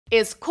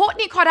Is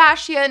Kourtney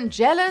Kardashian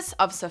jealous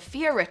of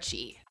Sofia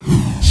Richie?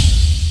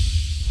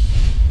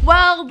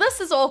 Well, this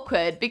is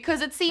awkward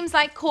because it seems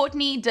like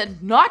Kourtney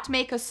did not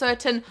make a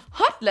certain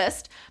hot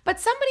list, but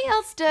somebody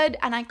else did,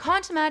 and I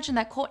can't imagine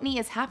that Kourtney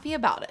is happy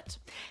about it.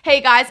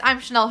 Hey guys, I'm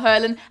Chanel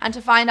Herlin, and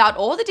to find out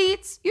all the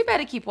deets, you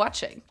better keep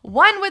watching.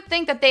 One would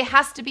think that there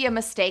has to be a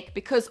mistake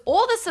because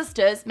all the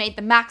sisters made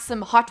the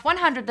Maxim Hot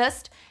 100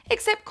 list,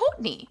 except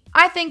Kourtney.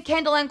 I think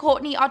Kendall and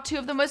Kourtney are two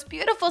of the most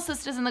beautiful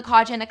sisters in the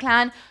Kardashian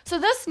clan, so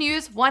this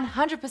news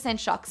 100%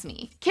 shocks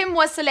me. Kim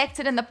was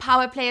selected in the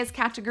Power Players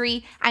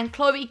category, and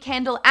Khloe,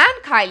 Kendall,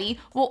 and Kylie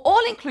were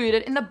all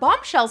included in the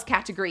Bombshells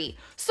category.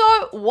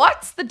 So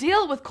what's the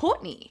deal with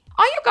Kourtney?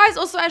 Are you guys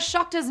also as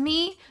shocked as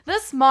me?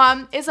 This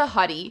mom is a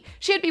hottie.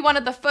 She'd be one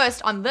of the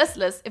first on this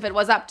list if it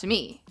was up to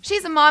me.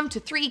 She's a mom to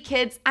 3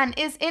 kids and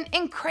is in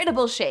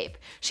incredible shape.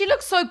 She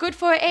looks so good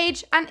for her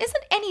age and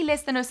isn't any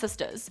less than her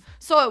sisters.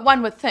 So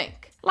one would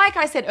think. Like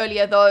I said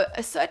earlier though,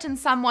 a certain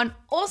someone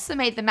also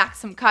made the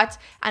Maxim cut,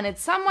 and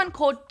it's someone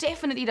Kourt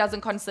definitely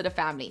doesn't consider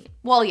family.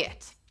 Well,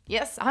 yet.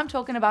 Yes, I'm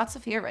talking about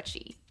Sofia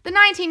Richie. The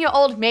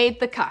 19-year-old made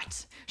the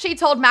cut. She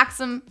told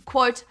Maxim,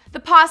 quote, "The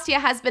past year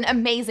has been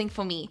amazing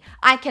for me.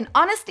 I can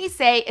honestly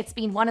say it's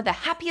been one of the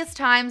happiest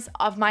times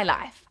of my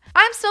life.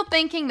 I'm still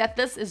thinking that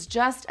this is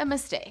just a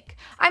mistake.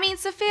 I mean,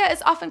 Sofia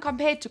is often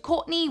compared to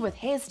Kourtney with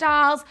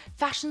hairstyles,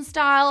 fashion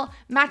style,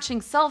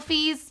 matching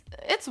selfies.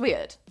 It's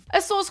weird."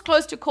 A source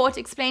close to Kourt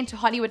explained to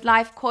Hollywood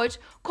Life, quote,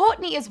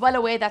 "Kourtney is well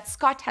aware that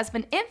Scott has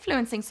been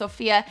influencing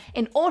Sofia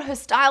in all her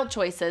style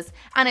choices,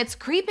 and it's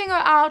creeping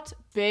her out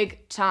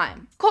big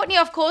time." Kourtney,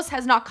 of course,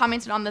 has not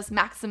commented on this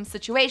Maxim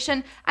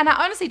situation, and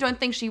I honestly don't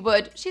think she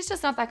would. She's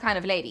just not that kind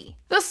of lady.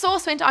 The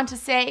source went on to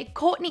say,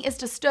 Kourtney is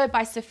disturbed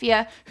by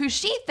Sofia, who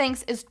she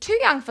thinks is too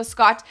young for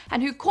Scott,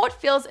 and who Kourt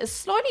feels is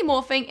slowly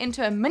morphing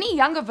into a mini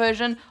younger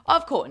version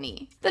of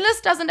Kourtney. The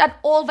list doesn't at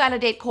all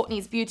validate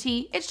Kourtney's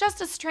beauty. It's just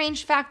a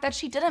strange fact that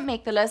she didn't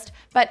make the list,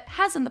 but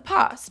has in the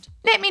past.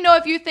 Let me know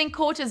if you think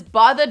Kourt is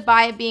bothered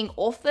by being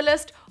off the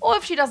list, or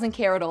if she doesn't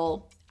care at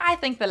all. I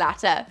think the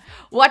latter.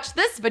 Watch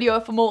this video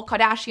for more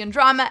Kardashian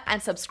drama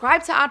and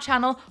subscribe to our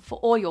channel for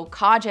all your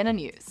Kardashian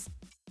news.